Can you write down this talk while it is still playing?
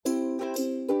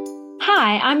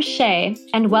Hi, I'm Shay,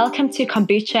 and welcome to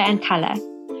Kombucha and Color.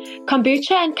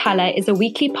 Kombucha and Color is a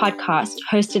weekly podcast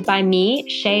hosted by me,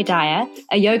 Shay Dyer,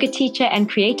 a yoga teacher and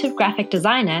creative graphic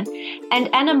designer, and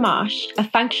Anna Marsh, a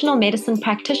functional medicine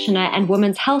practitioner and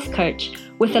women's health coach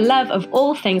with a love of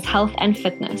all things health and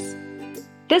fitness.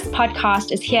 This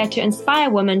podcast is here to inspire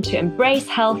women to embrace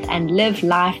health and live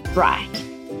life bright.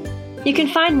 You can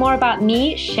find more about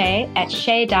me, Shay, at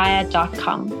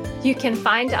shaydyer.com. You can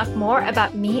find out more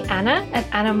about me, Anna, at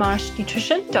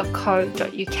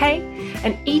annamarshnutrition.co.uk.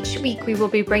 And each week we will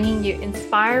be bringing you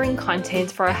inspiring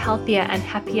content for a healthier and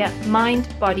happier mind,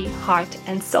 body, heart,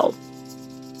 and soul.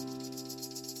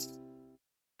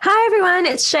 Hi everyone,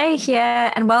 it's Shay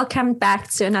here, and welcome back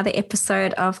to another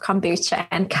episode of Kombucha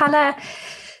and Color.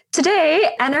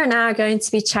 Today, Anna and I are going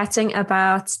to be chatting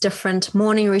about different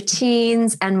morning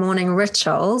routines and morning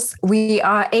rituals. We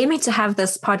are aiming to have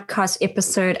this podcast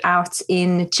episode out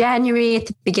in January at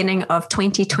the beginning of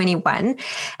 2021.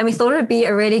 And we thought it would be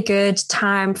a really good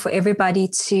time for everybody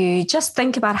to just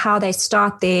think about how they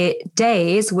start their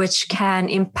days, which can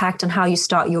impact on how you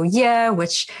start your year,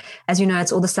 which, as you know,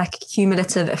 it's all this like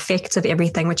cumulative effect of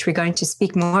everything, which we're going to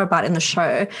speak more about in the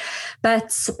show.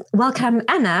 But welcome,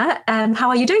 Anna. How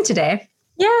are you doing today?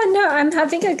 Yeah, no, I'm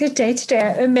having a good day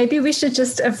today. Maybe we should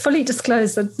just fully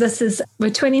disclose that we're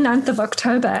 29th of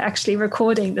October actually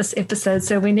recording this episode.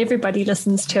 So when everybody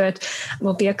listens to it,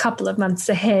 we'll be a couple of months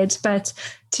ahead. But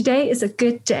today is a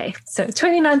good day. So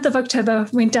 29th of October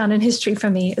went down in history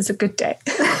for me as a good day.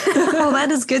 Well,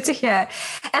 that is good to hear.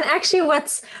 And actually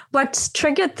what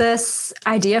triggered this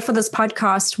idea for this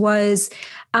podcast was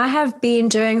I have been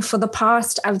doing for the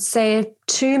past, I would say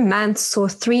 2 months or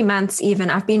 3 months even,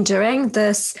 I've been doing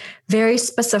this very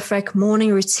specific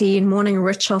morning routine, morning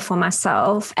ritual for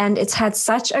myself. And it's had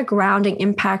such a grounding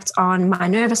impact on my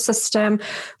nervous system.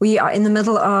 We are in the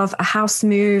middle of a house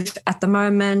move at the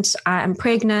moment. I am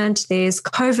pregnant. There's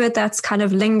COVID that's kind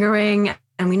of lingering,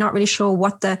 and we're not really sure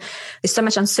there's so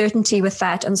much uncertainty with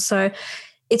that. And so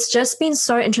it's just been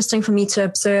so interesting for me to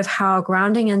observe how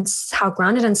grounded and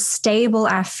stable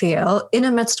I feel in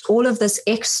amidst all of this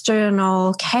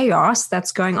external chaos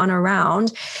that's going on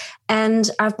around. And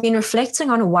I've been reflecting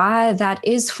on why that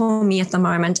is for me at the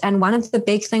moment. And one of the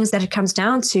big things that it comes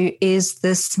down to is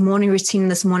this morning routine,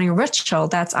 this morning ritual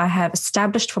that I have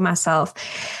established for myself.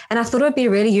 And I thought it would be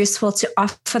really useful to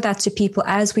offer that to people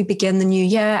as we begin the new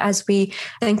year, as we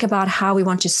think about how we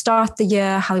want to start the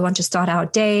year, how we want to start our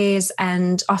days,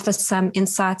 and offer some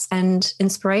insights and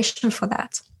inspiration for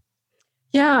that.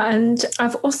 Yeah, and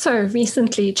I've also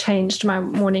recently changed my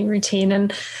morning routine,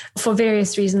 and for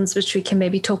various reasons, which we can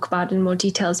maybe talk about in more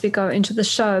detail as we go into the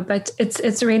show. But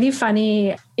it's really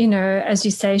funny, as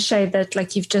you say, Shay, that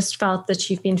like you've just felt that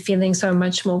you've been feeling so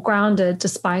much more grounded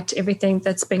despite everything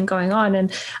that's been going on.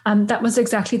 And that was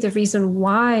exactly the reason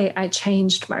why I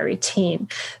changed my routine.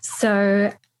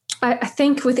 So I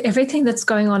think with everything that's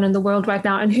going on in the world right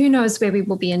now, and who knows where we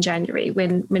will be in January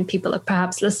when people are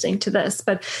perhaps listening to this,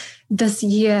 but this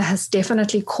year has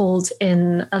definitely called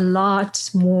in a lot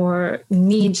more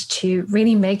need to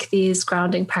really make these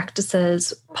grounding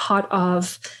practices part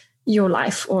of your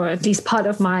life, or at least part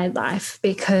of my life,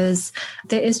 because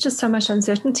there is just so much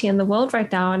uncertainty in the world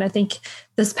right now. And I think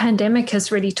this pandemic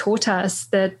has really taught us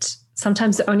that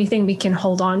sometimes the only thing we can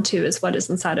hold on to is what is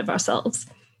inside of ourselves.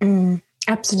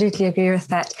 Absolutely agree with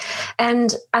that.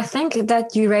 And I think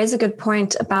that you raise a good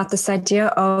point about this idea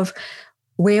of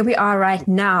where we are right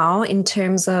now in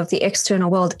terms of the external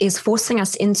world is forcing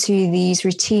us into these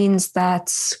routines that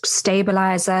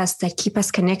stabilize us, that keep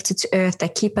us connected to earth,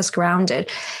 that keep us grounded.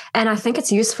 And I think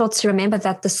it's useful to remember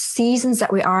that the seasons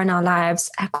that we are in our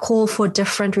lives call for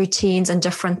different routines and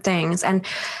different things. And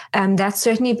that's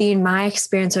certainly been my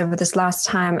experience over this last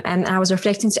time. And I was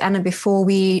reflecting to Anna before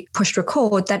we pushed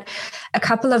record that a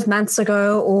couple of months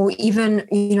ago, or even,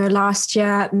 last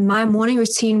year, my morning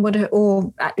routine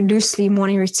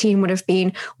morning routine would have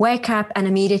been wake up and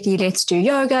immediately let's do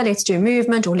yoga, let's do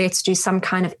movement, or let's do some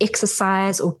kind of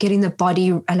exercise, or getting the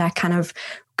body like kind of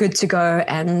good to go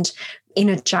and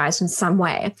energized in some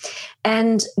way.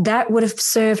 And that would have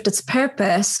served its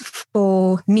purpose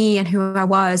for me and who I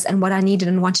was and what I needed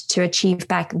and wanted to achieve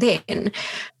back then.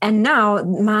 And now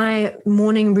my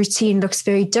morning routine looks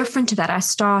very different to that. I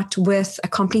start with a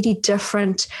completely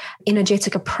different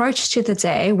energetic approach to the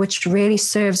day, which really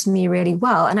serves me really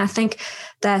well. And I think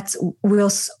that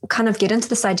we'll kind of get into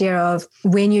this idea of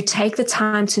when you take the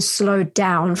time to slow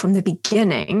down from the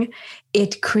beginning,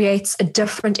 it creates a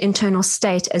different internal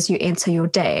state as you enter your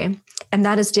day. And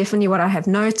that is definitely what I have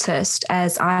noticed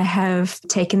as I have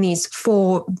taken these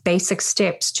 4 basic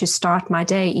steps to start my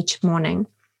day each morning.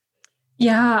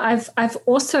 Yeah, I've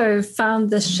also found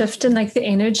this shift in like the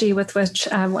energy with which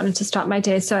I wanted to start my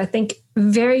day. So I think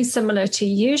very similar to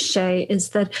you, Shay,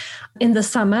 is that in the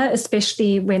summer,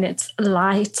 especially when it's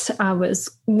light, I was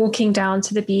walking down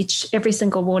to the beach every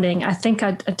single morning. I think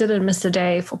I didn't miss a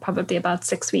day for probably about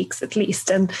 6 weeks at least.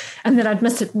 And then I'd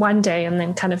miss it one day and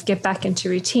then kind of get back into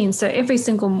routine. So every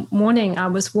single morning I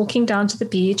was walking down to the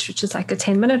beach, which is like a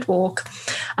 10-minute walk.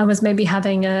 I was maybe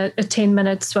having a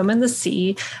 10-minute swim in the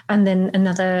sea, and then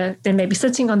maybe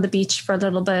sitting on the beach for a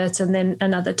little bit, and then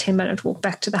another 10-minute walk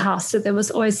back to the house. So there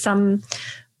was always some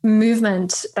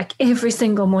movement like every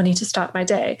single morning to start my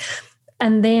day.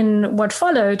 And then what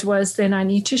followed was then I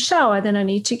need to shower, then I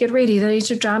need to get ready, then I need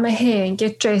to dry my hair and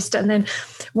get dressed. And then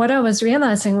what I was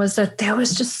realizing was that there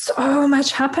was just so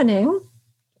much happening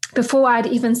before I'd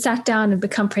even sat down and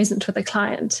become present with a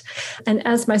client. And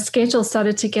as my schedule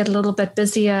started to get a little bit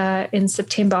busier in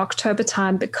September, October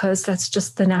time, because that's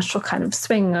just the natural kind of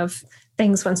swing of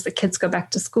things once the kids go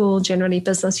back to school, generally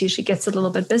business usually gets a little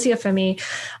bit busier for me.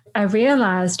 I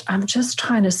realized I'm just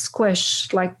trying to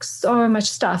squish like so much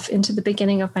stuff into the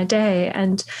beginning of my day.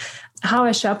 And how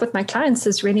I show up with my clients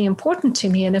is really important to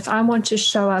me. And if I want to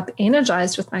show up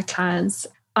energized with my clients,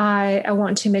 I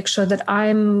want to make sure that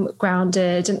I'm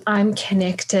grounded and I'm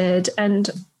connected. And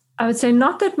I would say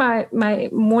not that my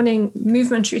morning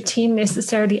movement routine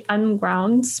necessarily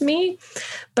ungrounds me,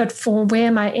 but for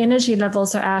where my energy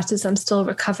levels are at as I'm still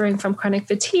recovering from chronic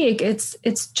fatigue, it's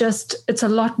a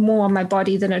lot more on my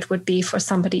body than it would be for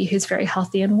somebody who's very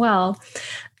healthy and well.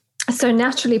 So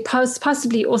naturally,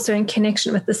 possibly also in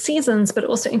connection with the seasons, but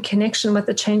also in connection with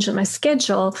the change in my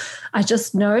schedule, I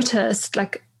just noticed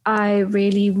like I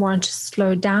really want to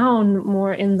slow down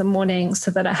more in the morning so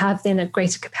that I have then a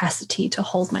greater capacity to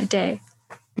hold my day.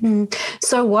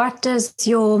 So what does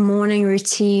your morning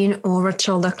routine or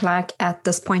ritual look like at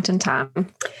this point in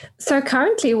time? So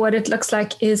currently what it looks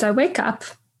like is I wake up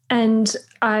and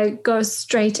I go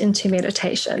straight into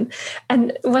meditation.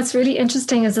 And what's really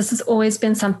interesting is this has always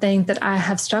been something that I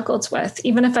have struggled with.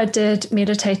 Even if I did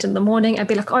meditate in the morning, I'd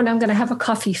be like, oh, no, I'm going to have a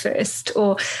coffee first,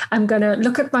 or I'm going to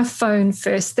look at my phone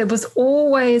first. There was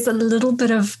always a little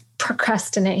bit of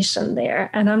procrastination there.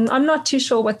 And I'm not too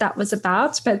sure what that was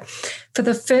about. But for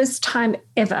the first time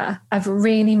ever, I've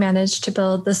really managed to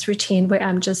build this routine where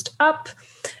I'm just up.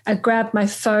 I grab my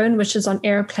phone, which is on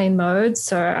airplane mode.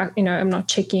 So, I'm not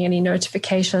checking any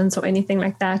notifications or anything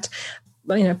like that.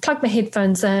 Plug my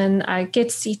headphones in, I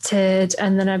get seated,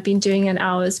 and then I've been doing an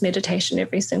hour's meditation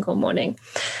every single morning.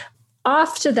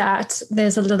 After that,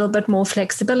 there's a little bit more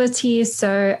flexibility.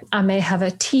 So I may have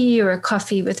a tea or a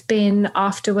coffee with Ben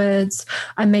afterwards.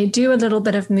 I may do a little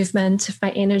bit of movement if my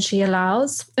energy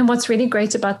allows. And what's really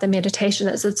great about the meditation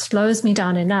is it slows me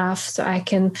down enough so I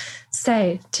can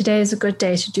say, today is a good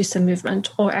day to do some movement,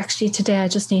 or actually today I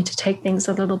just need to take things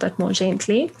a little bit more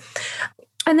gently.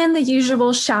 And then the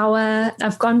usual shower.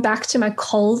 I've gone back to my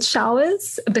cold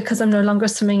showers because I'm no longer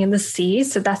swimming in the sea.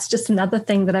 So that's just another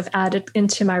thing that I've added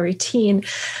into my routine.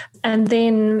 And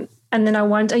then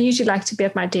I usually like to be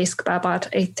at my desk by about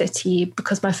 8:30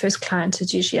 because my first client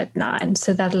is usually at 9.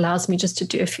 So that allows me just to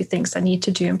do a few things I need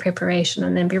to do in preparation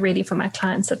and then be ready for my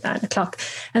clients at 9 o'clock.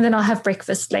 And then I'll have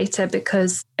breakfast later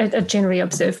because I generally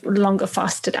observe longer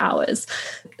fasted hours.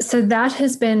 So that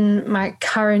has been my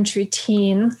current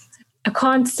routine. I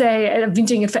can't say I've been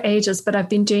doing it for ages, but I've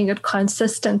been doing it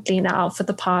consistently now for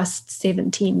the past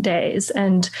 17 days.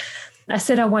 And I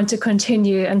said I want to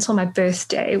continue until my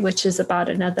birthday, which is about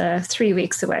another 3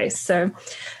 weeks away.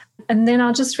 And then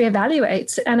I'll just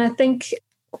reevaluate. And I think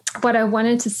what I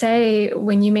wanted to say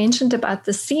when you mentioned about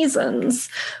the seasons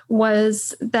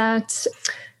was that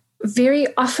very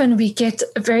often we get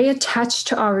very attached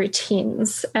to our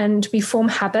routines and we form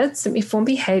habits and we form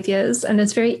behaviors, and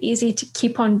it's very easy to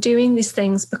keep on doing these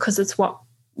things because it's what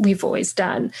we've always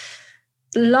done.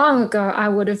 Long ago, I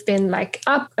would have been like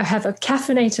up, have a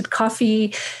caffeinated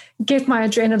coffee, get my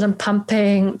adrenaline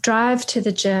pumping, drive to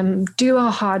the gym, do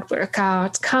a hard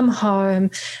workout, come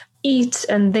home, eat,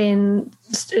 and then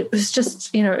it was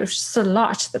just a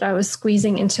lot that I was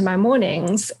squeezing into my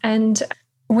mornings. And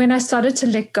when I started to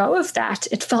let go of that,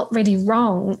 it felt really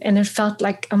wrong. And it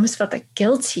almost felt like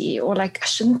guilty, or like I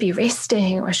shouldn't be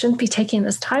resting, or I shouldn't be taking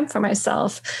this time for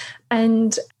myself.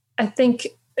 And I think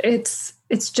it's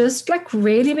just like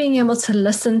really being able to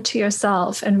listen to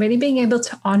yourself and really being able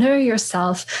to honor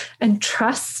yourself and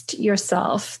trust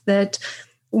yourself that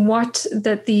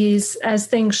as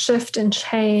things shift and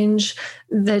change,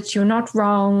 that you're not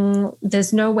wrong.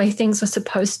 There's no way things are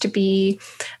supposed to be.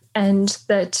 and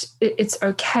that it's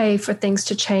okay for things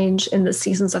to change in the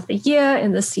seasons of the year,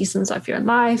 in the seasons of your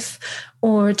life,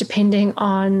 or depending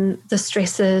on the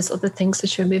stresses or the things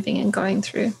that you're moving and going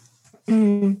through.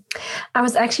 I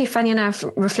was actually, funny enough,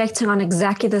 reflecting on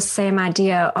exactly the same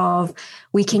idea of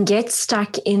we can get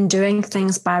stuck in doing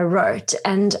things by rote.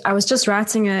 And I was just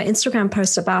writing an Instagram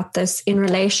post about this in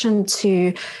relation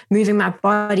to moving my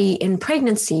body in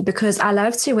pregnancy, because I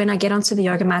love to, when I get onto the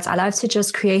yoga mat, I love to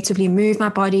just creatively move my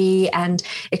body and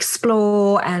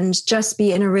explore and just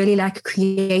be in a really like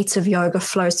creative yoga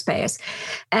flow space.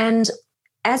 And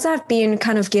as I've been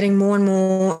kind of getting more and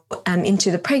more into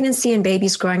the pregnancy and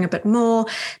babies growing a bit more,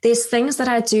 there's things that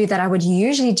I do that I would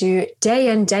usually do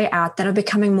day in, day out that are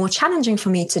becoming more challenging for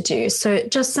me to do. So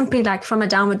just simply like from a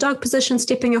downward dog position,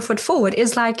 stepping your foot forward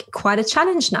is like quite a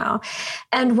challenge now.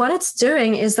 And what it's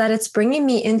doing is that it's bringing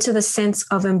me into the sense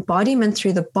of embodiment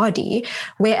through the body,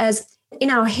 whereas in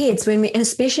our heads, when we, and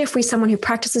especially if we're someone who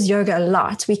practices yoga a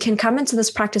lot, we can come into this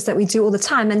practice that we do all the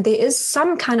time. And there is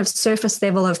some kind of surface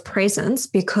level of presence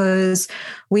because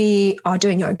we are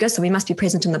doing yoga, so we must be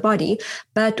present in the body.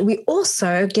 But we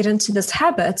also get into this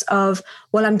habit of,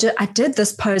 well, I did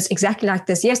this pose exactly like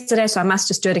this yesterday, so I must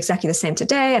just do it exactly the same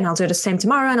today, and I'll do it the same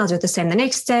tomorrow, and I'll do it the same the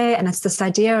next day. And it's this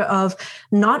idea of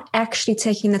not actually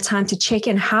taking the time to check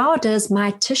in. How does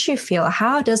my tissue feel?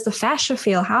 How does the fascia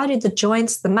feel? How do the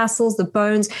joints, the muscles, the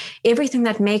bones, everything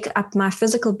that make up my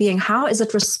physical being, how is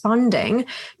it responding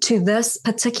to this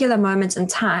particular moment in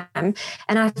time?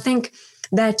 And I think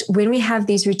that when we have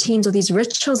these routines or these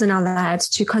rituals in our lives,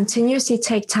 to continuously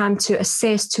take time to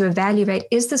assess, to evaluate,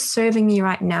 is this serving me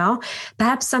right now?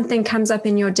 Perhaps something comes up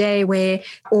in your day where,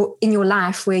 or in your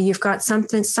life where you've got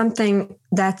something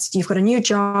that you've got a new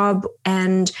job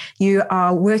and you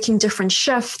are working different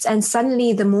shifts, and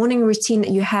suddenly the morning routine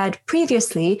that you had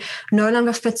previously no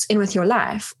longer fits in with your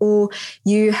life, or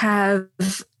you have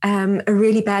a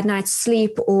really bad night's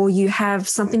sleep, or you have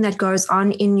something that goes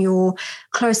on in your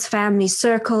close family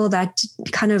circle that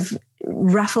kind of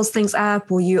ruffles things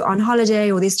up, or you're on holiday,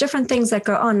 or there's different things that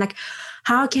go on. Like,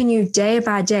 how can you day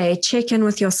by day check in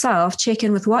with yourself, check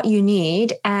in with what you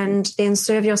need, and then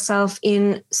serve yourself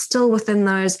in still within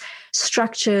those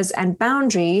structures and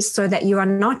boundaries, so that you are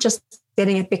not just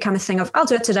letting it become a thing of, I'll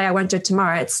do it today, I won't do it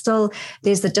tomorrow. It's still,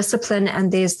 there's the discipline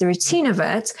and there's the routine of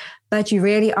it, but you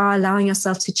really are allowing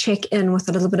yourself to check in with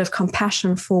a little bit of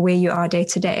compassion for where you are day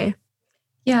to day.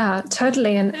 Yeah,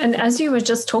 totally. And as you were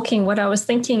just talking, what I was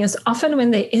thinking is often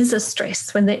when there is a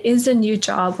stress, when there is a new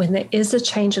job, when there is a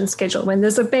change in schedule, when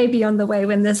there's a baby on the way,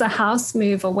 when there's a house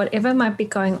move or whatever might be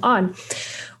going on,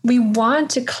 we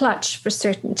want to clutch for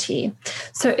certainty.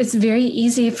 So it's very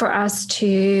easy for us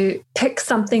to pick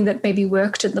something that maybe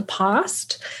worked in the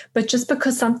past, but just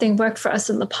because something worked for us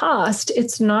in the past,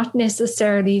 it's not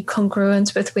necessarily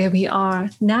congruent with where we are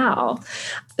now.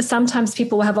 Sometimes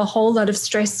people will have a whole lot of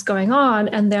stress going on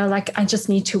and they're like, I just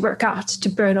need to work out to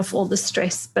burn off all the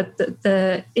stress. But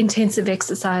the intensive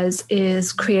exercise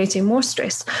is creating more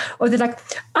stress. Or they're like,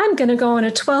 I'm going to go on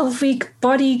a 12-week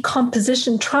body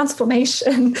composition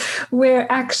transformation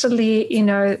where actually,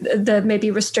 the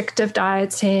maybe restrictive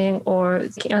dieting or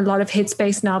a lot of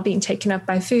headspace now being taken up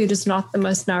by food is not the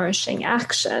most nourishing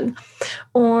action.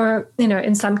 Or,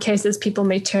 in some cases, people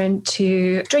may turn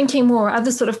to drinking more,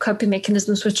 other sort of coping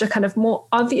mechanisms, which are kind of more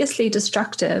obviously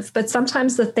destructive. But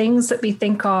sometimes the things that we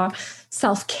think are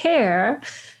self-care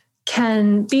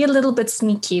can be a little bit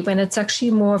sneaky when it's actually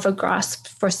more of a grasp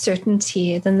for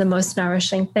certainty than the most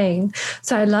nourishing thing.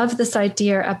 So I love this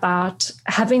idea about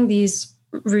having these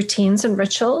routines and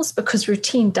rituals, because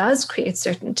routine does create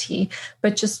certainty,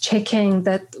 but just checking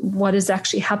that what is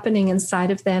actually happening inside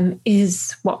of them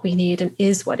is what we need and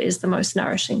is what is the most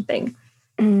nourishing thing.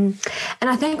 And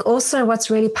I think also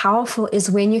what's really powerful is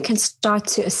when you can start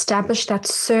to establish that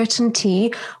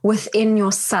certainty within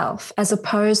yourself, as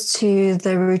opposed to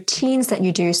the routines that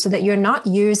you do, so that you're not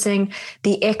using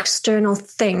the external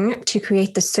thing to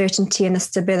create the certainty and the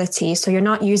stability. So you're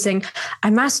not using, I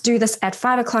must do this at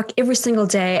 5 o'clock every single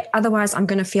day, otherwise I'm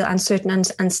going to feel uncertain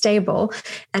and unstable.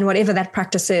 And whatever that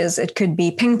practice is, it could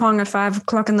be ping pong at 5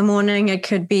 o'clock in the morning, it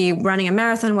could be running a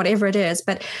marathon, whatever it is,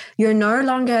 but you're no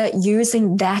longer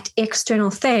using that external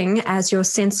thing as your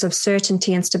sense of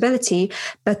certainty and stability,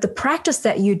 but the practice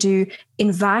that you do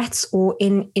invites or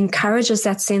encourages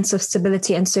that sense of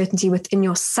stability and certainty within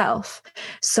yourself.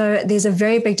 So there's a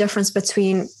very big difference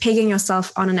between pegging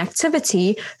yourself on an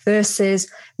activity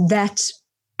versus that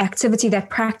activity, that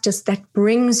practice that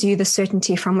brings you the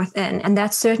certainty from within. And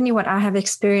that's certainly what I have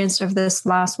experienced over this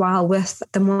last while with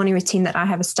the morning routine that I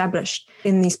have established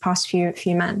in these past few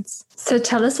months. So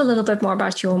tell us a little bit more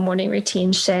about your morning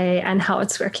routine, Shay, and how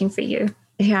it's working for you.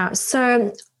 Yeah.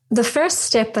 So the first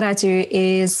step that I do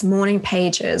is morning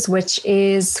pages, which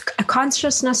is a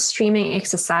consciousness streaming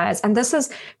exercise. And this is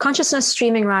consciousness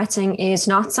streaming writing is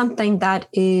not something that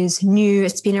is new.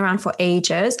 It's been around for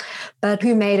ages, but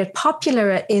who made it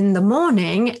popular in the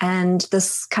morning? And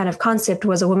this kind of concept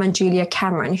was a woman, Julia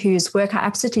Cameron, whose work I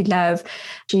absolutely love.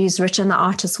 She's written The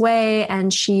Artist's Way,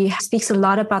 and she speaks a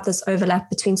lot about this overlap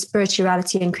between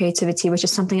spirituality and creativity, which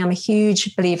is something I'm a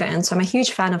huge believer in. So I'm a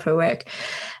huge fan of her work.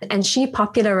 And she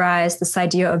popularized this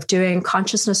idea of doing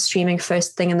consciousness streaming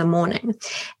first thing in the morning.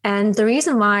 And the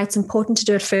reason why it's important to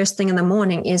do it first thing in the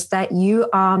morning is that you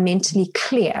are mentally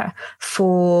clear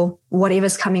for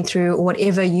whatever's coming through or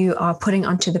whatever you are putting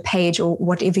onto the page or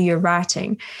whatever you're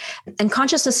writing. And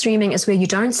consciousness streaming is where you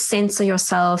don't censor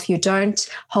yourself, you don't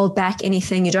hold back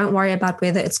anything, you don't worry about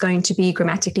whether it's going to be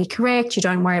grammatically correct, you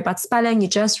don't worry about spelling, you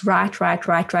just write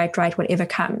whatever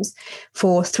comes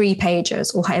for 3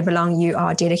 pages or however long you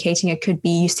are dedicating. It could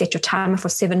be you set your timer for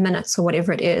 7 minutes or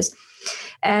whatever it is.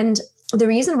 And the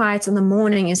reason why it's in the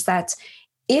morning is that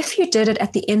if you did it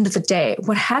at the end of the day,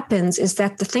 what happens is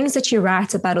that the things that you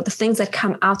write about or the things that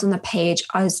come out on the page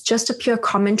is just a pure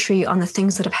commentary on the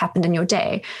things that have happened in your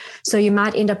day. So you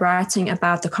might end up writing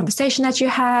about the conversation that you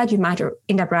had. You might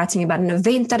end up writing about an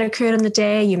event that occurred in the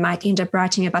day. You might end up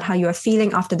writing about how you are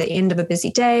feeling after the end of a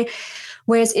busy day.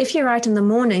 Whereas if you write in the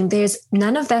morning, there's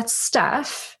none of that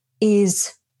stuff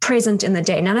is present in the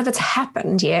day. None of it's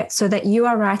happened yet, so that you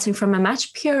are writing from a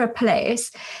much purer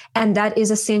place. And that is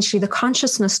essentially the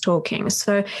consciousness talking.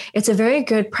 So it's a very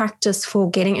good practice for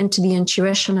getting into the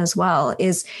intuition as well,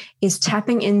 is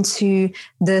tapping into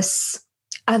this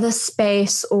other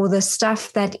space or the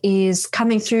stuff that is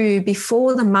coming through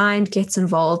before the mind gets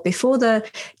involved, before the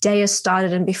day has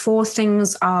started and before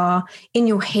things are in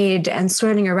your head and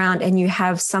swirling around and you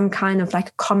have some kind of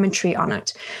like commentary on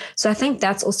it. So I think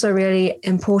that's also really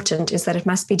important, is that it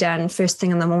must be done first thing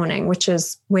in the morning, which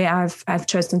is where I've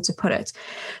chosen to put it.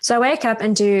 So I wake up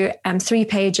and do 3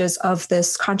 pages of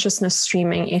this consciousness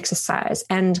streaming exercise.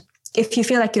 And if you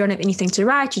feel like you don't have anything to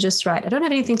write, you just write, I don't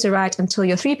have anything to write until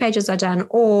your 3 pages are done,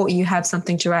 or you have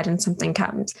something to write and something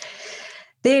comes.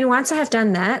 Then once I have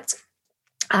done that,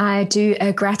 I do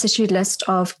a gratitude list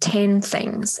of 10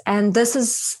 things. And this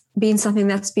has been something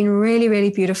that's been really, really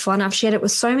beautiful. And I've shared it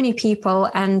with so many people,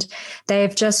 and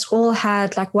they've just all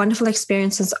had like wonderful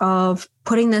experiences of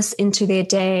putting this into their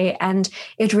day. And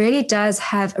it really does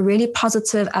have a really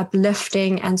positive,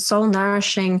 uplifting and soul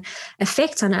nourishing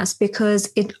effect on us,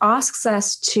 because it asks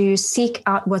us to seek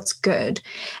out what's good.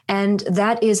 And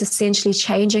that is essentially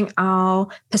changing our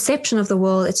perception of the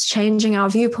world. It's changing our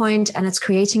viewpoint, and it's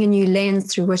creating a new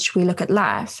lens through which we look at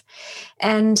life.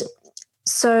 And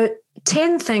so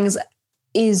 10 things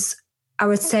is, I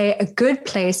would say, a good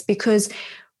place, because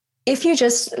if you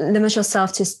just limit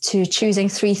yourself to choosing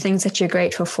 3 things that you're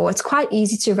grateful for, it's quite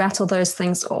easy to rattle those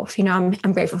things off. You know,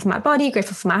 I'm grateful for my body,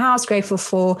 grateful for my house, grateful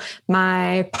for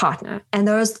my partner. And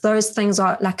those things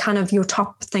are like kind of your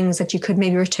top things that you could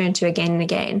maybe return to again and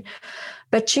again.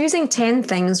 But choosing 10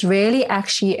 things really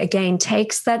actually, again,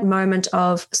 takes that moment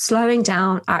of slowing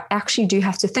down. I actually do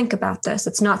have to think about this.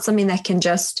 It's not something that can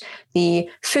just be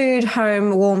food,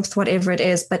 home, warmth, whatever it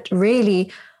is, but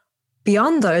really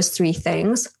beyond those 3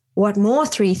 things, what more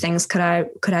 3 things could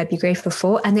I be grateful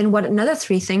for? And then what another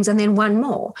 3 things, and then one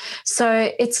more.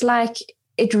 So it's like,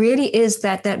 it really is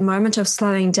that moment of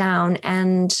slowing down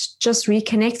and just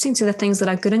reconnecting to the things that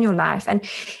are good in your life. And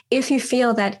if you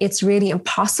feel that it's really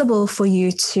impossible for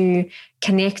you to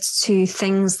connect to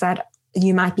things that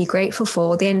you might be grateful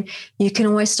for, then you can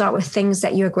always start with things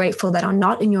that you're grateful that are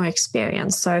not in your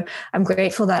experience. So I'm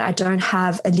grateful that I don't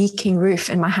have a leaking roof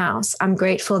in my house. I'm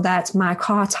grateful that my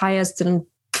car tires didn't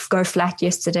go flat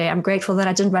yesterday. I'm grateful that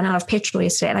I didn't run out of petrol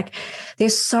yesterday. Like,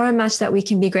 there's so much that we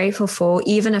can be grateful for,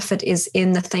 even if it is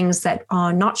in the things that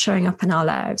are not showing up in our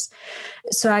lives.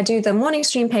 So I do the morning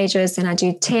stream pages, and I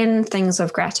do 10 things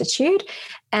of gratitude.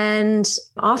 And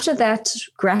after that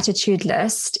gratitude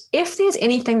list, if there's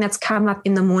anything that's come up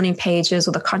in the morning pages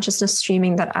or the consciousness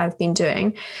streaming that I've been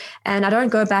doing, and I don't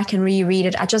go back and reread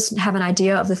it, I just have an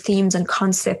idea of the themes and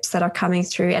concepts that are coming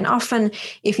through. And often,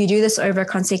 if you do this over a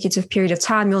consecutive period of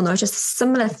time, you'll notice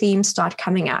similar themes start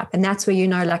coming up. And that's where you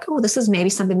know, like, oh, this is maybe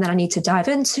something that I need to dive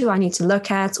into, I need to look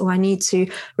at, or I need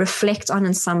to reflect on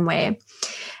in some way.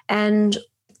 And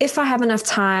if I have enough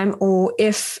time, or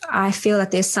if I feel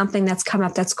that there's something that's come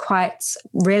up that's quite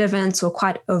relevant or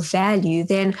quite of value,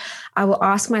 then I will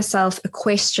ask myself a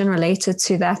question related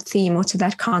to that theme or to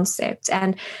that concept.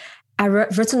 And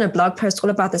I've written a blog post all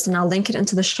about this, and I'll link it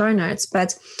into the show notes.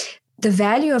 But the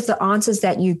value of the answers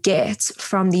that you get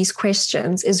from these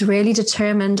questions is really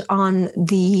determined on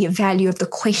the value of the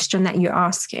question that you're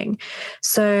asking.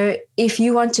 So if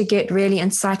you want to get really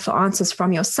insightful answers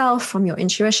from yourself, from your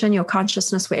intuition, your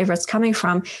consciousness, wherever it's coming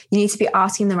from, you need to be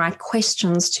asking the right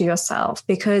questions to yourself,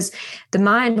 because the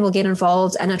mind will get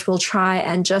involved and it will try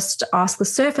and just ask the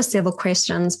surface level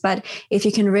questions. But if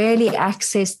you can really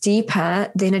access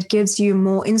deeper, then it gives you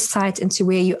more insight into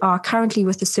where you are currently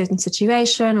with a certain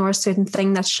situation or a certain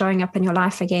thing that's showing up in your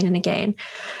life again and again.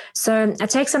 So I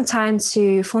take some time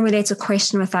to formulate a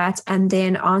question with that and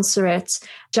then answer it.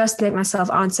 Just let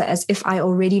myself answer as if I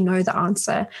already know the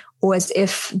answer, or as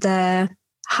if the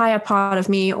higher part of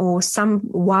me or some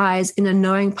wise inner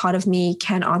knowing part of me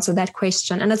can answer that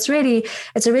question. And it's a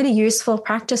really useful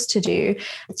practice to do.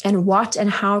 And what and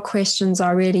how questions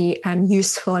are really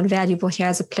useful and valuable here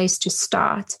as a place to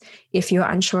start if you're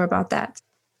unsure about that.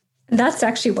 That's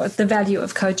actually what the value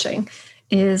of coaching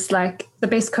is. Like, the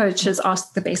best coaches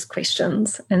ask the best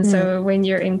questions. And so when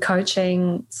you're in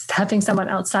coaching, having someone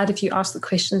outside of you ask the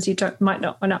questions you might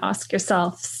not want to ask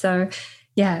yourself. So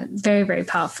yeah, very, very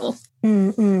powerful.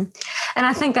 Mm-hmm. And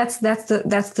I think that's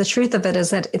the truth of it,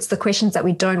 is that it's the questions that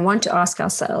we don't want to ask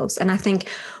ourselves. And I think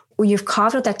when you've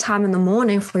carved out that time in the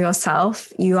morning for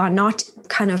yourself, you are not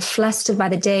kind of flustered by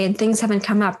the day and things haven't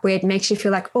come up where it makes you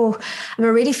feel like, oh, I'm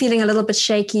already feeling a little bit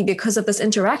shaky because of this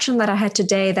interaction that I had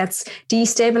today that's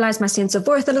destabilized my sense of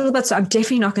worth a little bit. So I'm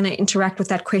definitely not going to interact with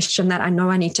that question that I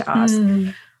know I need to ask.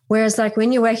 Whereas like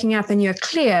when you're waking up and you're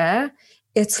clear,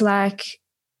 it's like,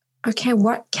 okay,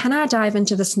 what can I dive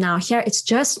into this now? Here, it's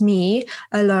just me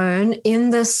alone in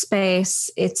this space.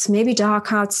 It's maybe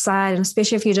dark outside, and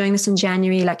especially if you're doing this in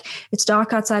January, like it's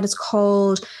dark outside, it's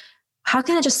cold. How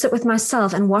can I just sit with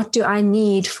myself, and what do I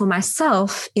need for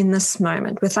myself in this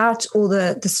moment without all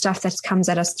the stuff that comes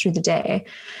at us through the day?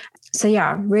 So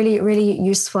yeah, really, really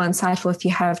useful, insightful if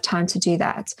you have time to do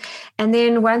that. And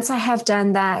then once I have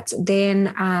done that,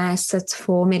 then I sit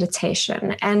for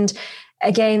meditation. And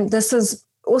again, this is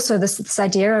also this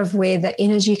idea of where the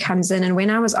energy comes in. And when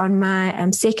I was on my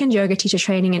second yoga teacher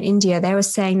training in India, they were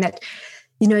saying that,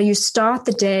 you know, you start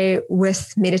the day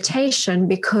with meditation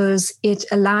because it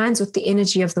aligns with the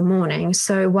energy of the morning.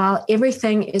 So while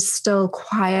everything is still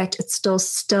quiet, it's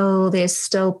still, there's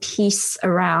still peace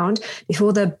around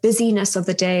before the busyness of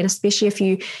the day. And especially if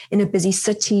you're in a busy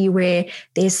city where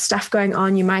there's stuff going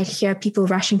on, you might hear people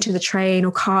rushing to the train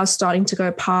or cars starting to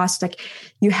go past. Like,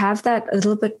 you have that a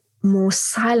little bit more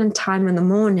silent time in the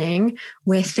morning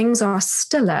where things are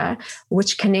stiller,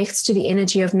 which connects to the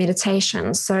energy of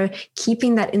meditation. So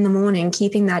keeping that in the morning,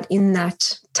 keeping that in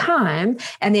that time.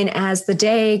 And then as the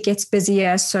day gets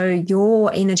busier, so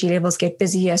your energy levels get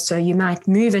busier. So you might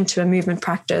move into a movement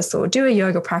practice or do a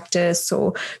yoga practice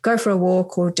or go for a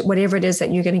walk or whatever it is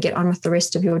that you're going to get on with the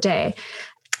rest of your day.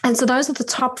 And so those are the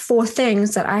top 4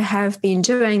 things that I have been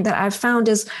doing that I've found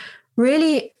is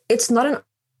really, it's not an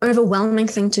overwhelming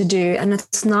thing to do, and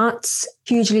it's not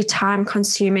hugely time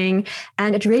consuming,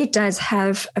 and it really does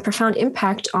have a profound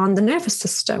impact on the nervous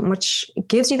system, which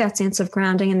gives you that sense of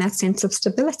grounding and that sense of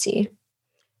stability.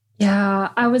 Yeah,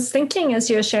 I was thinking as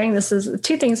you were sharing this, is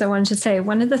 2 things I wanted to say.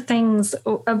 One of the things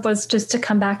was just to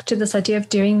come back to this idea of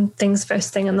doing things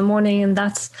first thing in the morning, and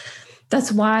that's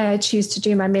why I choose to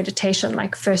do my meditation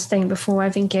like first thing before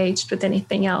I've engaged with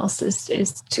anything else,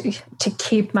 is to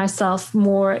keep myself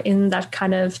more in that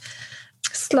kind of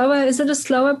slower, is it a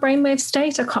slower brainwave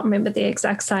state? I can't remember the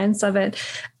exact science of it.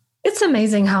 It's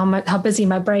amazing how busy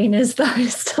my brain is, though,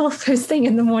 still first thing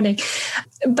in the morning.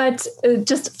 But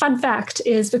just fun fact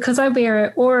is, because I wear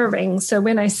an Oura ring, so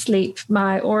when I sleep,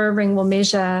 my Oura ring will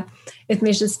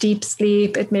measures deep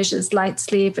sleep, it measures light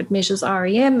sleep, it measures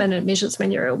REM, and it measures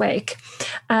when you're awake.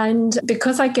 And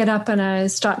because I get up and I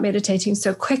start meditating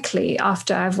so quickly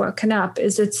after I've woken up,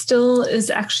 it still is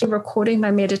actually recording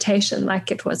my meditation like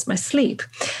it was my sleep.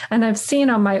 And I've seen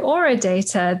on my Oura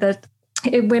data that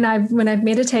when I've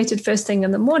meditated first thing in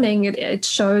the morning, it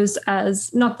shows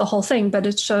as not the whole thing, but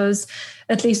it shows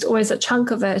at least always a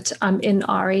chunk of it in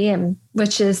REM,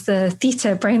 which is the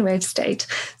theta brainwave state.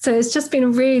 So it's just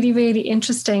been really, really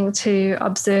interesting to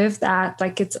observe that.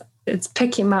 Like it's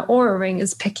picking, my Oura ring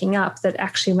is picking up that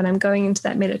actually when I'm going into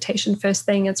that meditation first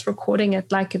thing, it's recording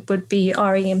it like it would be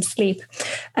REM sleep.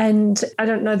 And I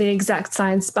don't know the exact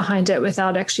science behind it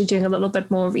without actually doing a little bit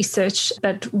more research.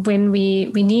 But when we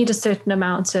need a certain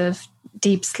amount of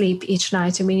deep sleep each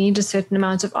night, and we need a certain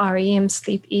amount of REM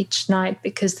sleep each night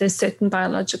because there's certain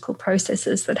biological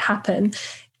processes that happen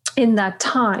in that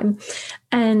time.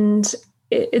 And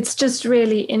it's just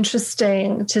really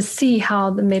interesting to see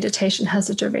how the meditation has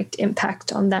a direct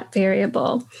impact on that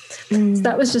variable. So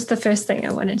that was just the first thing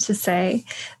I wanted to say.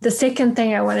 The second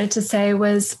thing I wanted to say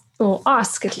was, or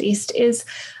ask at least, is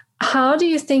how do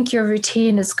you think your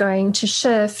routine is going to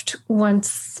shift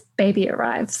once baby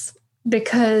arrives?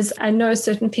 Because I know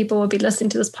certain people will be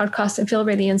listening to this podcast and feel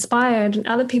really inspired, and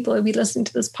other people will be listening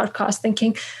to this podcast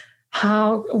thinking,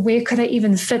 where could I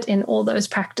even fit in all those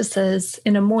practices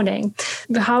in a morning?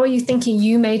 How are you thinking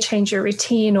you may change your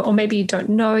routine, or maybe you don't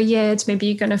know yet, maybe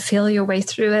you're going to feel your way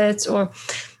through it? Or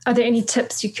are there any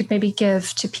tips you could maybe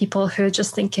give to people who are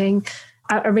just thinking,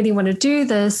 I really want to do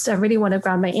this, I really want to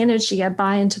ground my energy, I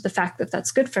buy into the fact that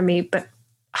that's good for me, but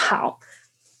how?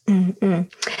 Mm-hmm.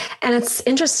 And it's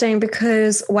interesting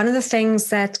because one of the things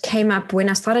that came up when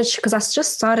I started, because I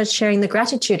just started sharing the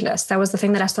gratitude list. That was the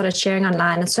thing that I started sharing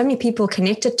online. And so many people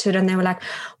connected to it, and they were like,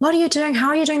 what are you doing? How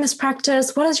are you doing this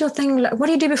practice? What is your thing? What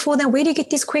do you do before then? Where do you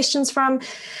get these questions from?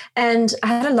 And I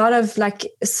had a lot of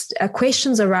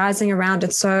questions arising around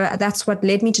it. So that's what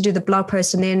led me to do the blog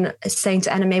post and then saying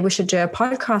to Anna, maybe we should do a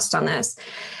podcast on this.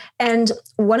 And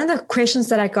one of the questions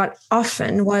that I got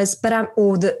often was,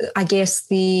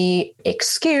 the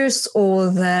excuse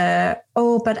or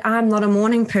but I'm not a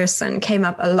morning person came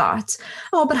up a lot.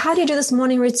 Oh, but how do you do this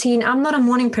morning routine? I'm not a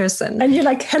morning person. And you're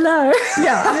like, hello.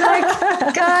 Yeah, I'm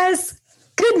like, guys,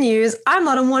 good news, I'm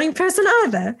not a morning person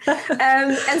either.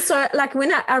 And so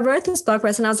when I wrote this blog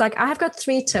post, and I was like, I have got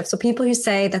 3 tips for people who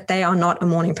say that they are not a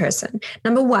morning person.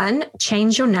 Number 1,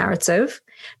 change your narrative.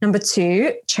 Number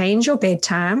 2, change your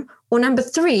bedtime. Or number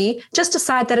 3, just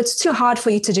decide that it's too hard for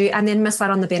you to do and then miss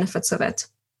out on the benefits of it.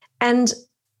 And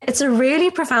it's a really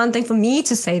profound thing for me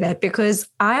to say that, because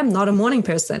I am not a morning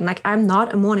person. I'm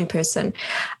not a morning person.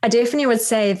 I definitely would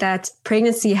say that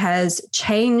pregnancy has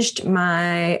changed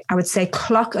my,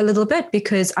 clock a little bit,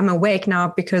 because I'm awake now,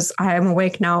 because I am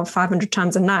awake now 500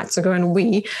 times a night, so go and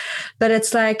wee. But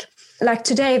it's like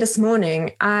today, this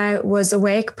morning, I was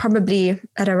awake probably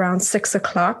at around 6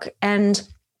 o'clock. And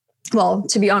well,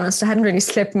 to be honest, I hadn't really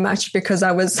slept much because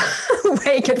I was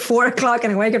awake at 4 o'clock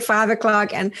and awake at 5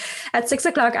 o'clock. And at 6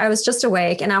 o'clock, I was just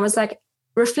awake. And I was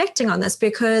reflecting on this,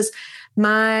 because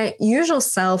my usual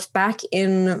self back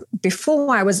in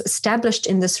before I was established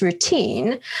in this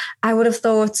routine, I would have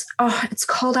thought, oh, it's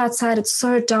cold outside. It's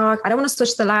so dark. I don't want to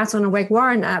switch the lights on and wake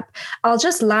Warren up. I'll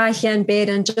just lie here in bed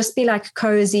and just be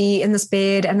cozy in this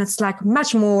bed. And it's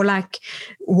much more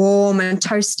warm and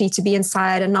toasty to be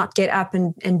inside and not get up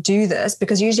and do this,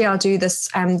 because usually I'll do this,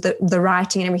 the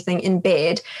writing and everything in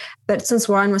bed. But since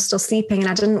Warren was still sleeping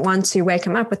and I didn't want to wake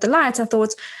him up with the lights, I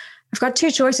thought, I've got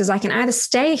 2 choices. I can either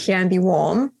stay here and be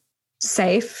warm,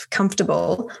 safe,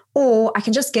 comfortable, or I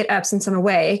can just get up since I'm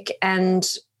awake and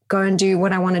go and do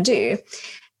what I want to do.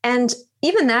 And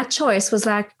even that choice was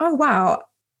oh, wow,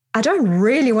 I don't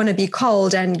really want to be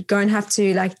cold and go and have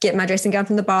to get my dressing gown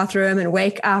from the bathroom and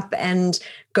wake up and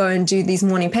go and do these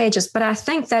morning pages. But I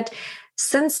think that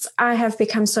since I have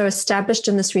become so established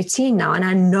in this routine now, and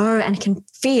I know and can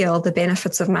feel the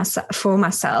benefits of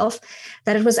myself,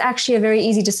 that it was actually a very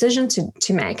easy decision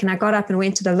to make. And I got up and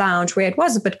went to the lounge where it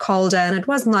was a bit colder and it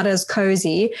was not as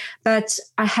cozy, but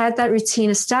I had that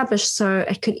routine established, so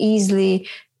I could easily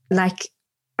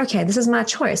okay, this is my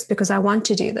choice because I want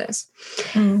to do this.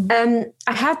 I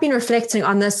have been reflecting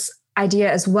on this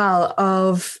idea as well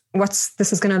of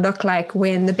this is going to look like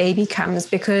when the baby comes,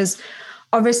 because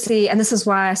obviously, and this is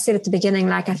why I said at the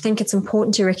beginning, I think it's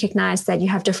important to recognize that you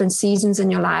have different seasons in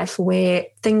your life where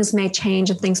things may change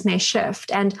and things may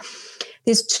shift. And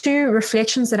there's 2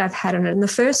 reflections that I've had on it. And the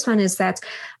first one is that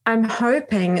I'm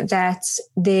hoping that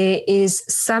there is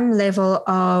some level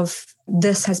of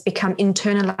this has become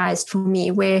internalized for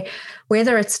me, where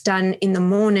whether it's done in the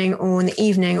morning or in the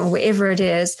evening or wherever it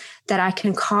is, that I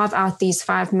can carve out these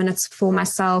 5 minutes for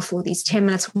myself or these 10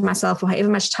 minutes for myself or however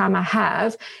much time I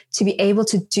have to be able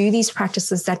to do these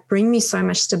practices that bring me so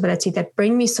much stability, that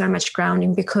bring me so much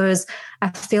grounding, because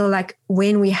I feel like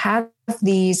when we have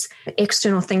these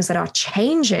external things that are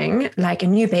changing, like a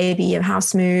new baby, a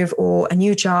house move, or a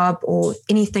new job, or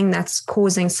anything that's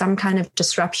causing some kind of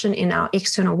disruption in our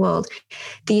external world,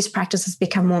 these practices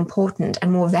become more important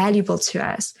and more valuable to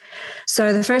us.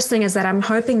 So the first thing is that I'm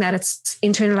hoping that it's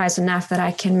internalized enough that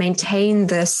I can maintain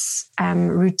this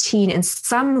routine in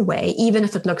some way, even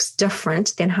if it looks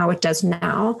different than how it does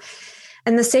now.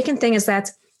 And the second thing is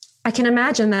that I can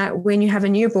imagine that when you have a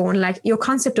newborn, like your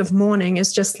concept of morning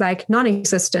is just like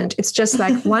non-existent. It's just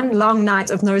like one long night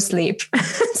of no sleep.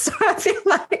 So I feel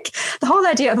like the whole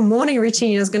idea of a morning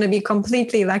routine is going to be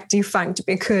completely like defunct,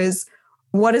 because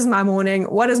what is my morning?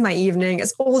 What is my evening?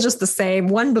 It's all just the same,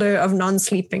 one blur of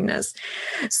non-sleepingness.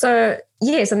 So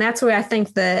yes, and that's where I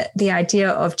think the idea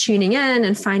of tuning in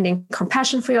and finding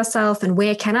compassion for yourself, and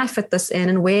where can I fit this in,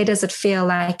 and where does it feel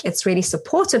like it's really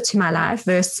supportive to my life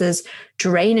versus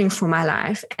draining for my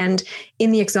life. And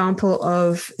in the example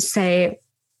of, say,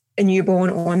 a newborn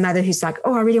or a mother who's like,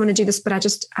 oh, I really want to do this, but I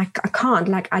can't,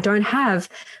 like, I don't have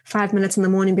 5 minutes in the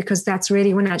morning, because that's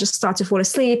really when I just start to fall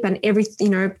asleep, and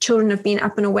children have been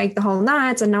up and awake the whole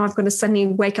night, and now I've got to suddenly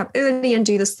wake up early and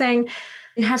do this thing.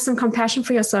 And have some compassion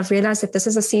for yourself, realize that this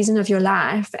is a season of your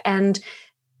life, and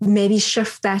maybe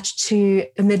shift that to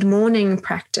a mid-morning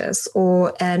practice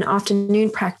or an afternoon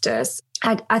practice.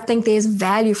 I think there's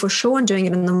value for sure in doing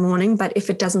it in the morning, but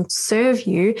if it doesn't serve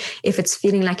you, if it's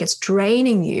feeling like it's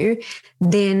draining you,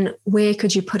 then where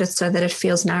could you put it so that it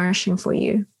feels nourishing for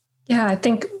you? Yeah, I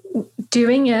think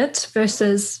doing it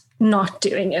versus not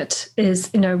doing it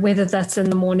is, whether that's in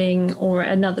the morning or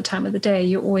another time of the day,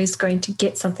 you're always going to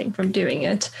get something from doing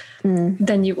it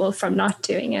than you will from not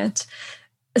doing it.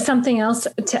 Something else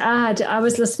to add, I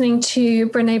was listening to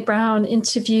Brené Brown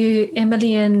interview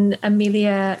Emily and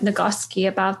Amelia Nagoski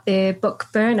about their book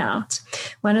Burnout.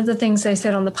 One of the things they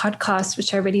said on the podcast,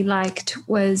 which I really liked,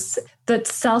 was that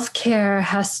self-care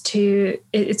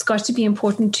it's got to be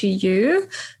important to you.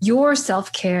 Your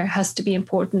self-care has to be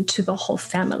important to the whole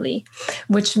family,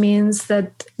 which means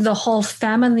that the whole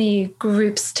family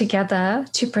groups together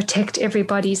to protect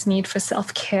everybody's need for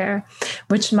self-care,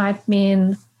 which might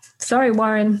mean, sorry,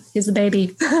 Warren, here's a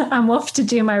baby. I'm off to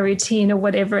do my routine or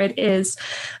whatever it is.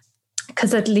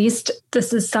 Because at least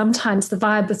this is sometimes the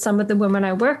vibe with some of the women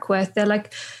I work with. They're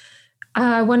like,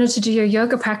 I wanted to do your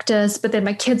yoga practice, but then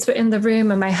my kids were in the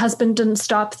room and my husband didn't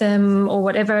stop them or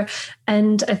whatever.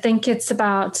 And I think it's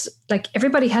about, like,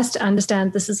 everybody has to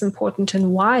understand this is important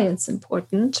and why it's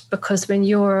important, because when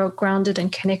you're grounded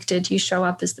and connected, you show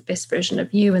up as the best version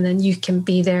of you, and then you can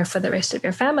be there for the rest of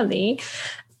your family.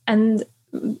 And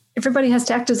everybody has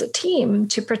to act as a team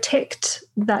to protect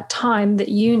that time that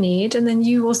you need. And then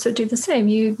you also do the same.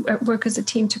 You work as a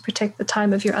team to protect the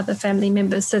time of your other family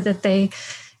members so that they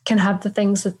can have the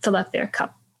things that fill up their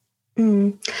cup.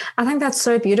 I think that's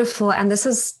so beautiful. And this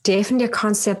is definitely a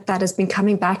concept that has been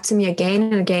coming back to me again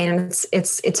and again. And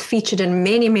it's featured in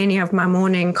many, many of my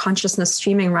morning consciousness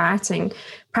streaming writing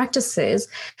practices.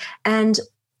 And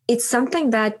it's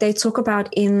something that they talk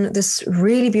about in this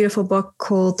really beautiful book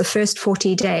called The First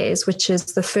 40 Days, which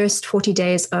is the first 40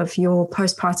 days of your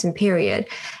postpartum period.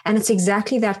 And it's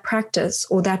exactly that practice,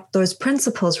 or those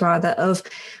principles rather, of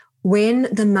when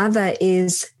the mother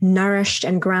is nourished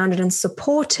and grounded and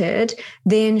supported,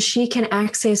 then she can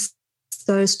access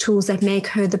those tools that make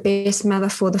her the best mother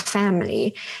for the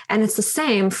family. And it's the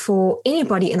same for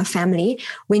anybody in the family.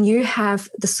 When you have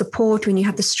the support, when you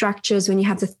have the structures, when you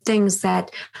have the things that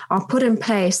are put in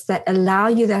place that allow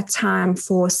you that time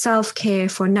for self-care,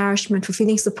 for nourishment, for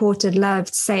feeling supported,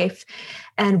 loved, safe,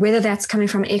 and whether that's coming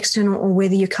from external or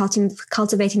whether you're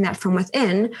cultivating that from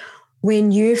within,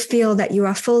 when you feel that you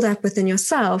are filled up within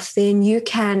yourself, then you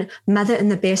can mother in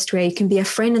the best way. You can be a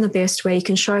friend in the best way. You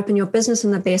can show up in your business in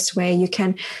the best way. You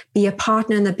can be a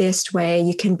partner in the best way.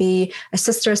 You can be a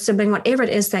sister, a sibling, whatever it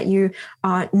is that you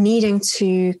are needing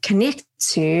to connect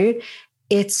to.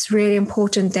 It's really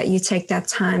important that you take that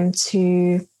time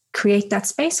to create that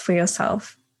space for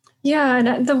yourself. Yeah,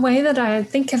 and the way that I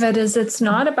think of it is, it's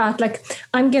not about like,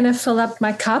 I'm going to fill up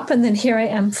my cup and then here I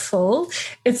am full.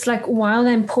 It's like, while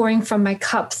I'm pouring from my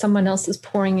cup, someone else is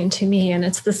pouring into me. And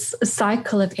it's this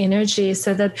cycle of energy,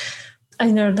 so that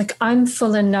I know, like, I'm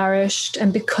full and nourished.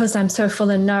 And because I'm so full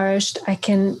and nourished, I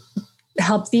can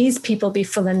help these people be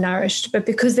full and nourished. But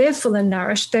because they're full and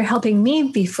nourished, they're helping me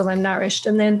be full and nourished.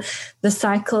 And then the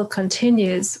cycle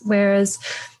continues. Whereas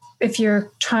if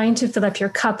you're trying to fill up your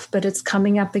cup, but it's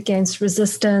coming up against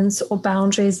resistance or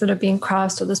boundaries that are being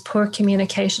crossed, or there's poor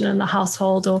communication in the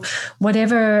household, or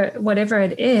whatever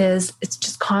it is, it's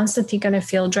just constantly going to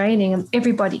feel draining, and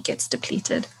everybody gets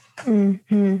depleted.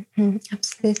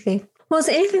 Absolutely. Well, is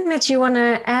there anything that you want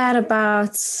to add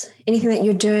about anything that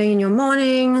you're doing in your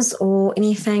mornings, or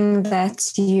anything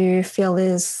that you feel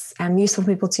is useful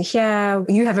for people to hear?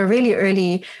 You have a really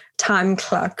early time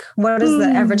clock. What is the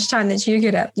average time that you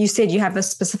get up? You said you have a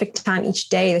specific time each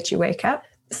day that you wake up.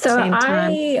 So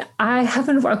I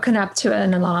haven't woken up to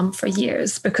an alarm for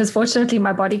years because fortunately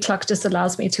my body clock just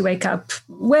allows me to wake up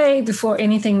way before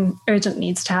anything urgent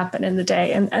needs to happen in the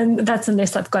day. And that's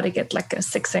unless I've got to get like a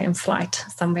 6 a.m. flight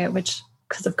somewhere, which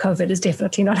because of COVID is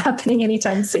definitely not happening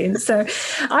anytime soon. So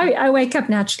I wake up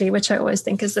naturally, which I always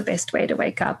think is the best way to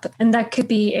wake up. And that could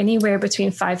be anywhere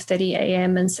between 5:30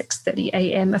 a.m. and 6:30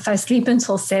 a.m. If I sleep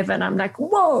until 7, I'm like,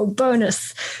 whoa,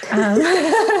 bonus.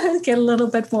 Get a little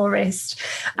bit more rest.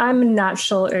 I'm a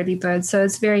natural early bird, so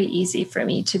it's very easy for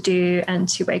me to do and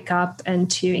to wake up and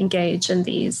to engage in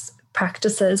these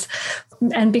practices.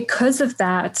 And because of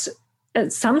that,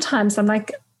 sometimes I'm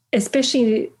like,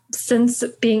 especially since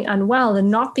being unwell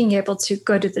and not being able to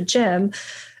go to the gym,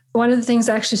 one of the things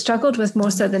I actually struggled with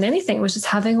more so than anything was just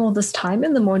having all this time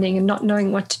in the morning and not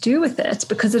knowing what to do with it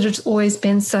because it had always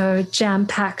been so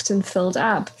jam-packed and filled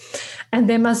up. And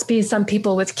there must be some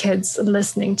people with kids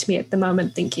listening to me at the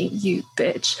moment thinking, you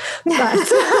bitch.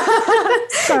 But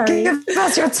sorry. Give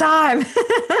us your time.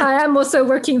 I am also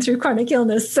working through chronic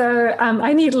illness. So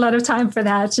I need a lot of time for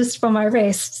that, just for my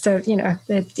rest. So,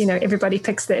 everybody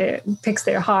picks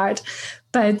their heart.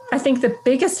 But I think the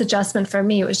biggest adjustment for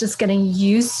me was just getting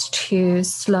used to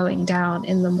slowing down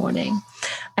in the morning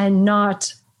and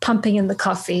not pumping in the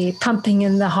coffee, pumping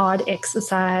in the hard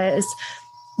exercise,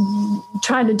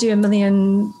 trying to do a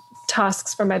million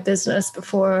tasks for my business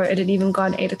before it had even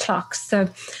gone 8 o'clock. So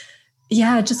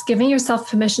yeah, just giving yourself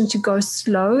permission to go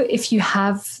slow if you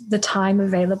have the time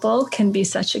available can be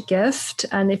such a gift.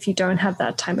 And if you don't have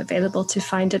that time available, to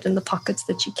find it in the pockets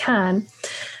that you can.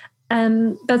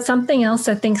 But something else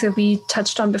I think that we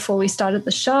touched on before we started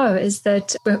the show is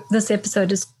that this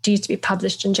episode is due to be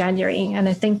published in January. And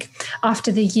I think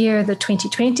after the year that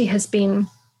 2020 has been,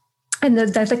 and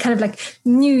the kind of like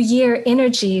new year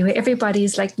energy where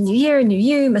everybody's like, new year, new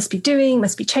you, must be doing,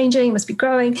 must be changing, must be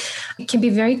growing. It can be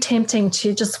very tempting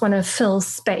to just want to fill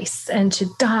space and to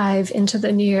dive into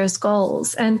the New Year's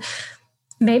goals. And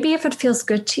maybe if it feels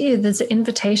good to you, there's an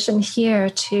invitation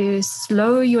here to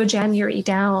slow your January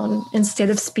down instead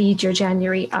of speed your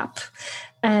January up.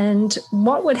 And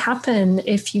what would happen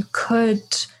if you could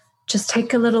just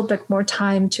take a little bit more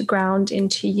time to ground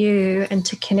into you and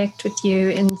to connect with you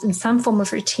in some form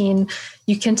of routine?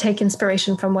 You can take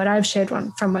inspiration from what I've shared,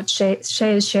 from what Shay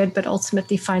has shared, but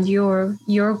ultimately find your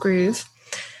groove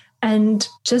and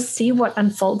just see what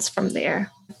unfolds from there.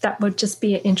 That would just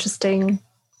be an interesting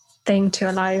thing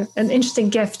to allow, an interesting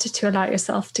gift to allow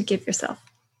yourself to give yourself.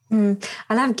 I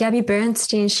love Gabby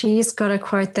Bernstein. She's got a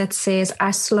quote that says,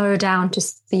 I slow down to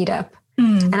speed up.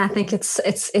 And I think it's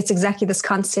exactly this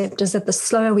concept, is that the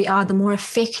slower we are, the more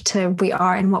effective we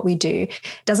are in what we do. It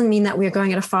doesn't mean that we're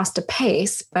going at a faster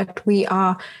pace, but we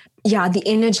are, the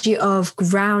energy of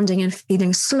grounding and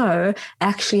feeling slow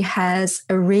actually has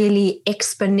a really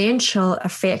exponential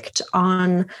effect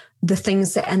on the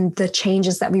things and the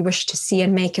changes that we wish to see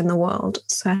and make in the world.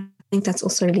 So I think that's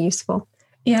also really useful.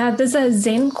 Yeah, there's a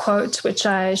Zen quote, which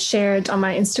I shared on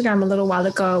my Instagram a little while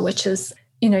ago, which is,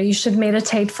 you should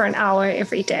meditate for an hour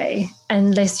every day,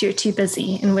 unless you're too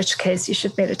busy, in which case you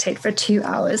should meditate for 2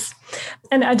 hours.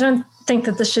 And I don't think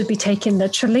that this should be taken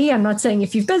literally. I'm not saying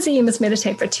if you're busy, you must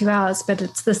meditate for 2 hours, but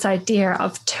it's this idea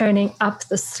of turning up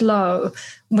the slow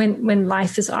when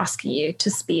life is asking you to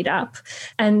speed up.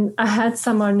 And I had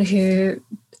someone who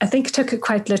I think took it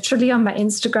quite literally on my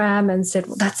Instagram and said,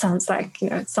 well, that sounds like,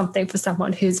 something for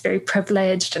someone who's very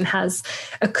privileged and has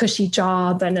a cushy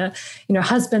job and a,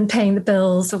 husband paying the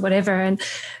bills or whatever. And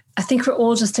I think we're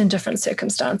all just in different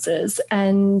circumstances.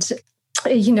 And,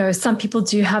 some people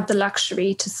do have the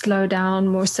luxury to slow down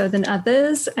more so than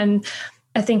others. And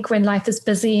I think when life is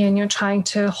busy and you're trying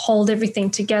to hold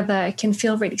everything together, it can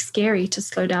feel really scary to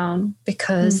slow down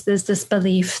because there's this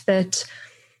belief that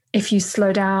if you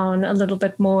slow down a little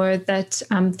bit more, that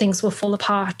things will fall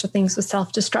apart or things will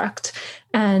self-destruct.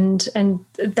 And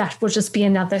that will just be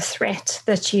another threat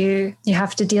that you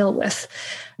have to deal with.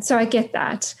 So I get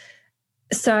that.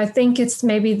 So I think it's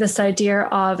maybe this idea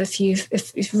of if you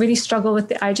really struggle with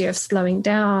the idea of slowing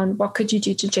down, what could you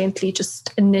do to gently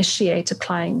just initiate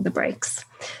applying the brakes?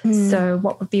 So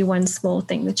what would be one small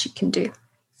thing that you can do?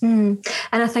 And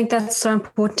I think that's so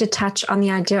important to touch on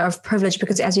the idea of privilege,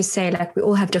 because as you say, like we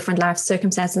all have different life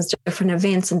circumstances, different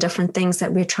events and different things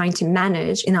that we're trying to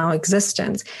manage in our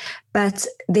existence. But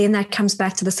then that comes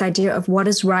back to this idea of what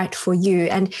is right for you.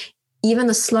 And even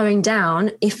the slowing down,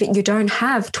 if you don't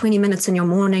have 20 minutes in your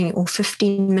morning or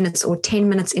 15 minutes or 10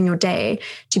 minutes in your day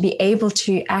to be able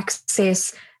to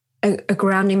access a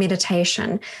grounding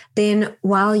meditation, then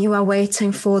while you are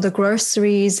waiting for the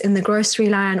groceries in the grocery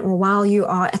line, or while you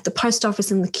are at the post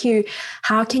office in the queue,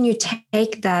 how can you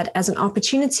take that as an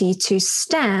opportunity to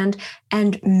stand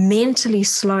and mentally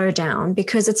slow down?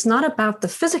 Because it's not about the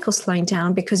physical slowing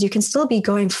down, because you can still be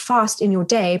going fast in your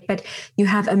day, but you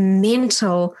have a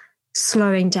mental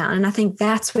slowing down. And I think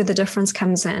that's where the difference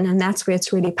comes in. And that's where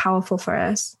it's really powerful for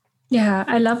us. Yeah,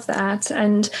 I love that.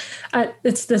 And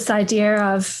it's this idea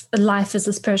of life as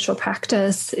a spiritual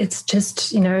practice. It's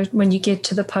just, when you get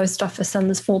to the post office and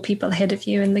there's 4 people ahead of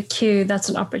you in the queue, that's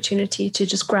an opportunity to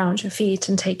just ground your feet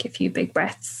and take a few big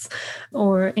breaths,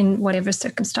 or in whatever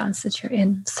circumstance that you're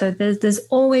in. So there's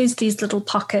always these little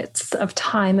pockets of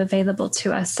time available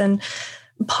to us. And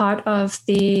part of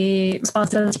the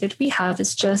responsibility that we have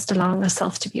is just allowing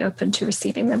ourselves to be open to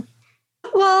receiving them.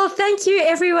 Well, thank you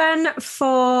everyone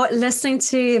for listening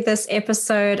to this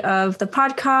episode of the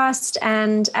podcast.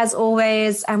 And as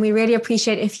always, we really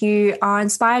appreciate if you are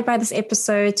inspired by this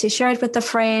episode to share it with a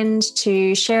friend,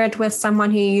 to share it with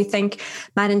someone who you think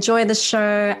might enjoy the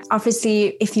show.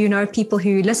 Obviously, if you know people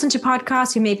who listen to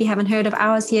podcasts who maybe haven't heard of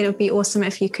ours yet, it would be awesome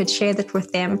if you could share that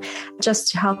with them,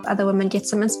 just to help other women get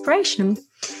some inspiration.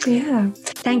 Yeah.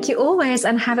 Thank you always,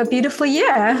 and have a beautiful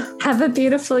year. Have a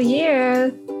beautiful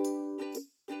year.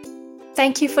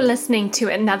 Thank you for listening to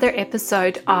another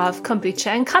episode of Kombucha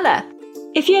and Color.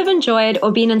 If you have enjoyed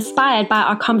or been inspired by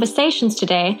our conversations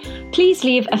today, please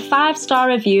leave a 5-star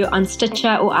review on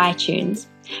Stitcher or iTunes.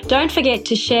 Don't forget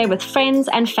to share with friends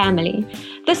and family.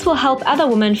 This will help other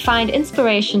women find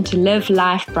inspiration to live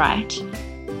life bright.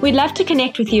 We'd love to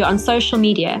connect with you on social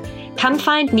media. Come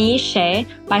find me, Shay,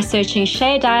 by searching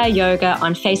Shay Dyer Yoga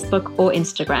on Facebook or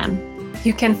Instagram.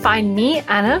 You can find me,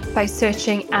 Anna, by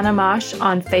searching Anna Marsh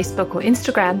on Facebook or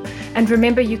Instagram. And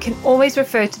remember, you can always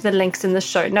refer to the links in the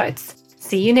show notes.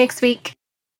 See you next week.